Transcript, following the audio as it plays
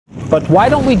But why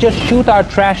don't we just shoot our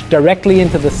trash directly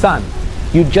into the sun?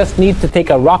 You just need to take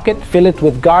a rocket, fill it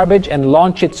with garbage, and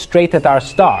launch it straight at our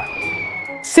star.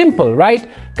 Simple, right?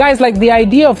 Guys, like the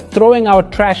idea of throwing our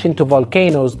trash into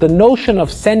volcanoes, the notion of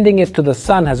sending it to the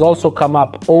sun has also come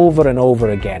up over and over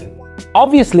again.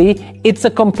 Obviously, it's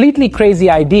a completely crazy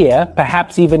idea,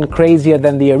 perhaps even crazier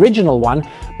than the original one,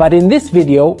 but in this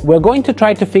video, we're going to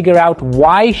try to figure out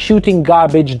why shooting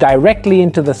garbage directly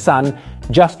into the sun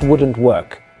just wouldn't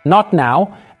work. Not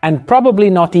now, and probably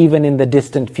not even in the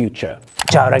distant future.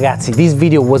 Ciao ragazzi, this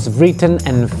video was written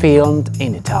and filmed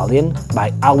in Italian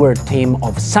by our team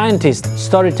of scientists,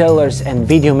 storytellers and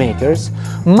video makers,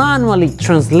 manually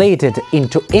translated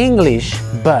into English,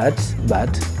 but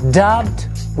dubbed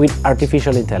with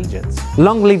artificial intelligence.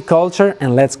 Long live culture,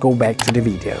 and let's go back to the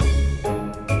video.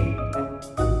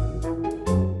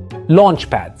 Launch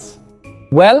pads.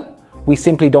 Well, we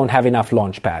simply don't have enough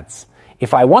launch pads.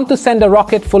 If I want to send a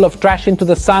rocket full of trash into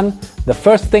the sun, the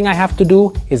first thing I have to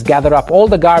do is gather up all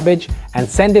the garbage and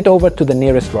send it over to the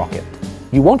nearest rocket.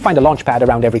 You won't find a launch pad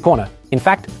around every corner. In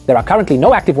fact, there are currently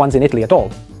no active ones in Italy at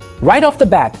all. Right off the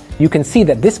bat, you can see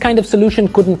that this kind of solution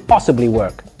couldn't possibly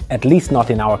work, at least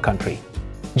not in our country.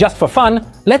 Just for fun,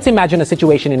 let's imagine a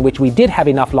situation in which we did have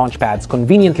enough launch pads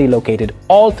conveniently located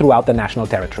all throughout the national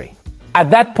territory.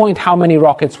 At that point, how many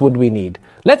rockets would we need?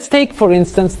 Let's take, for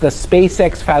instance, the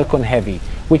SpaceX Falcon Heavy,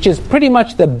 which is pretty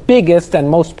much the biggest and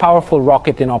most powerful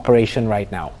rocket in operation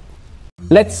right now.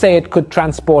 Let's say it could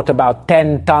transport about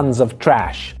 10 tons of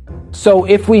trash. So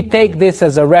if we take this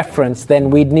as a reference,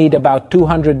 then we'd need about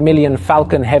 200 million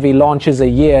Falcon Heavy launches a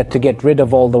year to get rid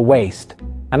of all the waste.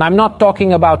 And I'm not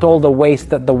talking about all the waste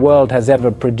that the world has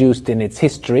ever produced in its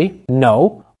history.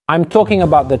 No. I'm talking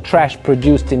about the trash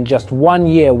produced in just 1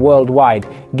 year worldwide,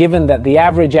 given that the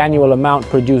average annual amount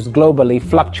produced globally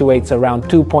fluctuates around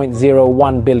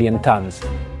 2.01 billion tons.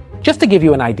 Just to give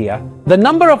you an idea, the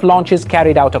number of launches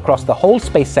carried out across the whole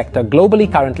space sector globally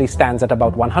currently stands at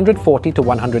about 140 to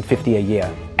 150 a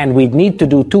year, and we'd need to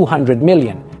do 200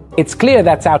 million. It's clear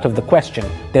that's out of the question.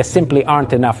 There simply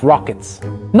aren't enough rockets.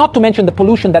 Not to mention the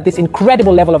pollution that this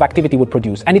incredible level of activity would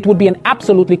produce, and it would be an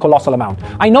absolutely colossal amount.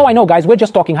 I know guys, we're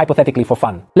just talking hypothetically for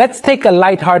fun. Let's take a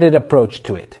lighthearted approach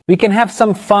to it. We can have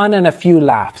some fun and a few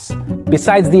laughs.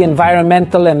 Besides the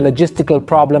environmental and logistical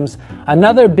problems,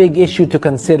 another big issue to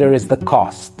consider is the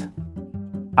cost.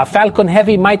 A Falcon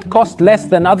Heavy might cost less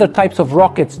than other types of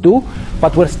rockets do,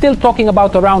 but we're still talking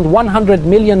about around $100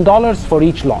 million for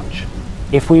each launch.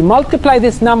 If we multiply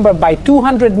this number by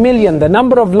 200 million, the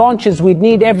number of launches we'd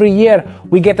need every year,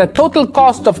 we get a total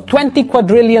cost of $20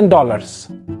 quadrillion.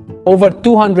 Over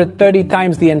 230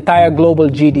 times the entire global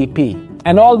GDP.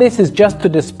 And all this is just to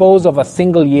dispose of a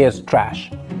single year's trash.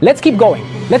 Let's keep going.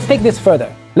 Let's take this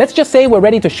further. Let's just say we're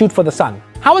ready to shoot for the sun.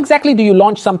 How exactly do you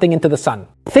launch something into the sun?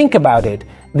 Think about it.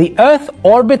 The Earth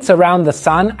orbits around the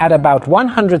sun at about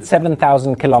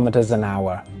 107,000 kilometers an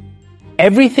hour.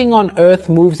 Everything on Earth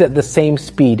moves at the same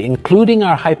speed, including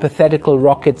our hypothetical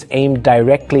rockets aimed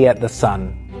directly at the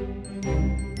sun.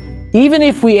 Even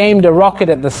if we aimed a rocket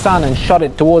at the sun and shot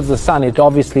it towards the sun, it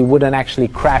obviously wouldn't actually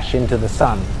crash into the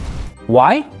sun.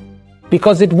 Why?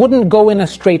 Because it wouldn't go in a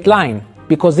straight line,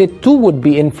 because it too would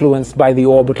be influenced by the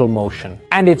orbital motion,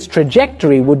 and its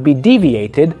trajectory would be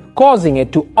deviated, causing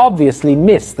it to obviously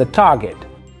miss the target.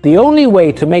 The only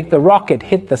way to make the rocket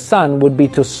hit the sun would be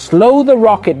to slow the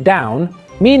rocket down,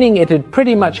 meaning it'd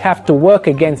pretty much have to work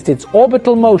against its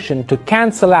orbital motion to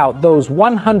cancel out those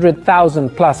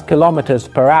 100,000 plus kilometers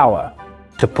per hour.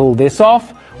 To pull this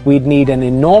off, we'd need an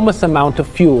enormous amount of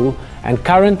fuel, and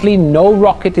currently no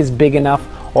rocket is big enough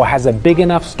or has a big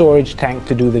enough storage tank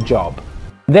to do the job.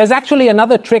 There's actually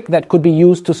another trick that could be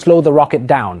used to slow the rocket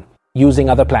down, using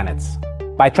other planets.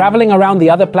 By traveling around the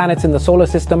other planets in the solar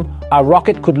system, our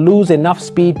rocket could lose enough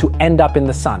speed to end up in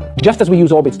the sun. Just as we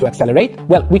use orbits to accelerate,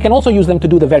 well, we can also use them to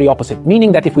do the very opposite,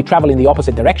 meaning that if we travel in the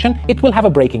opposite direction, it will have a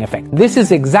braking effect. This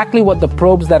is exactly what the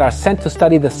probes that are sent to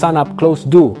study the sun up close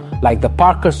do, like the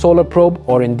Parker Solar Probe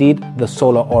or indeed the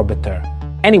Solar Orbiter.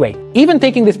 Anyway, even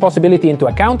taking this possibility into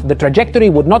account, the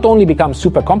trajectory would not only become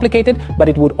super complicated, but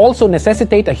it would also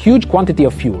necessitate a huge quantity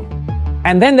of fuel.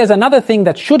 And then there's another thing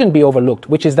that shouldn't be overlooked,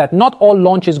 which is that not all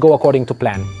launches go according to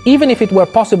plan. Even if it were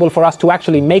possible for us to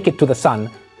actually make it to the sun,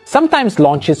 sometimes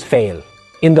launches fail.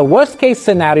 In the worst case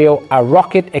scenario, a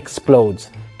rocket explodes.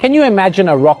 Can you imagine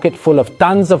a rocket full of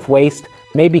tons of waste,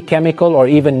 maybe chemical or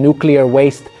even nuclear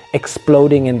waste,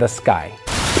 exploding in the sky?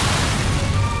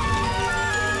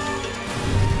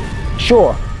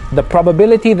 Sure, the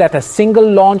probability that a single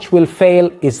launch will fail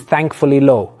is thankfully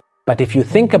low. But if you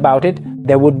think about it,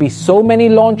 there would be so many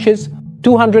launches,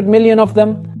 200 million of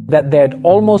them, that there'd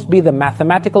almost be the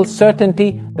mathematical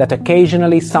certainty that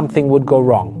occasionally something would go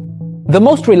wrong. The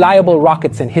most reliable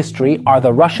rockets in history are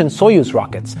the Russian Soyuz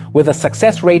rockets, with a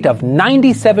success rate of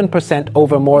 97%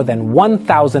 over more than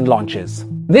 1,000 launches.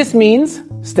 This means,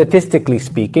 statistically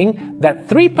speaking, that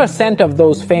 3% of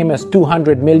those famous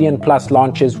 200 million plus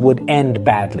launches would end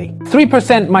badly.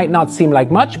 3% might not seem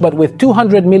like much, but with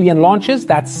 200 million launches,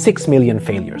 that's 6 million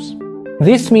failures.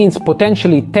 This means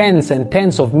potentially tens and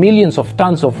tens of millions of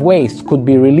tons of waste could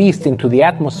be released into the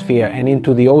atmosphere and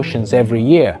into the oceans every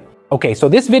year. Okay, so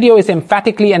this video is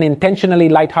emphatically and intentionally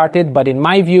lighthearted, but in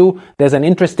my view, there's an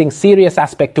interesting, serious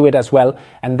aspect to it as well,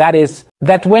 and that is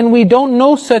that when we don't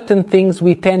know certain things,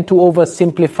 we tend to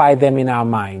oversimplify them in our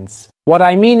minds. What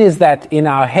I mean is that in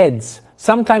our heads,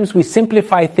 sometimes we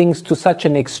simplify things to such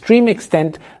an extreme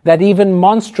extent that even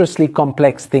monstrously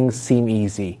complex things seem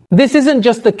easy. This isn't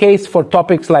just the case for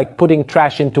topics like putting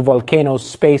trash into volcanoes,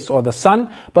 space, or the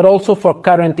sun, but also for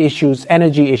current issues,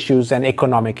 energy issues, and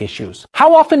economic issues.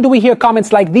 How often do we hear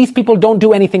comments like, "These people don't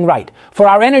do anything right. For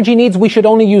our energy needs, we should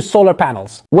only use solar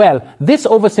panels"? Well, this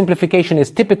oversimplification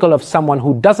is typical of someone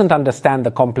who doesn't understand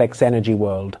the complex energy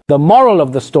world. The moral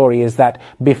of the story is that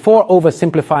before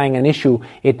oversimplifying an issue,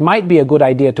 it might be a good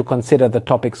idea to consider the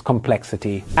topic's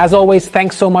complexity. As always,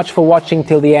 thanks so much for watching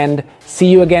till the end. See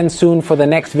you again soon for the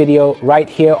next video right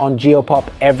here on Geopop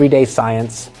Everyday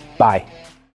Science. Bye.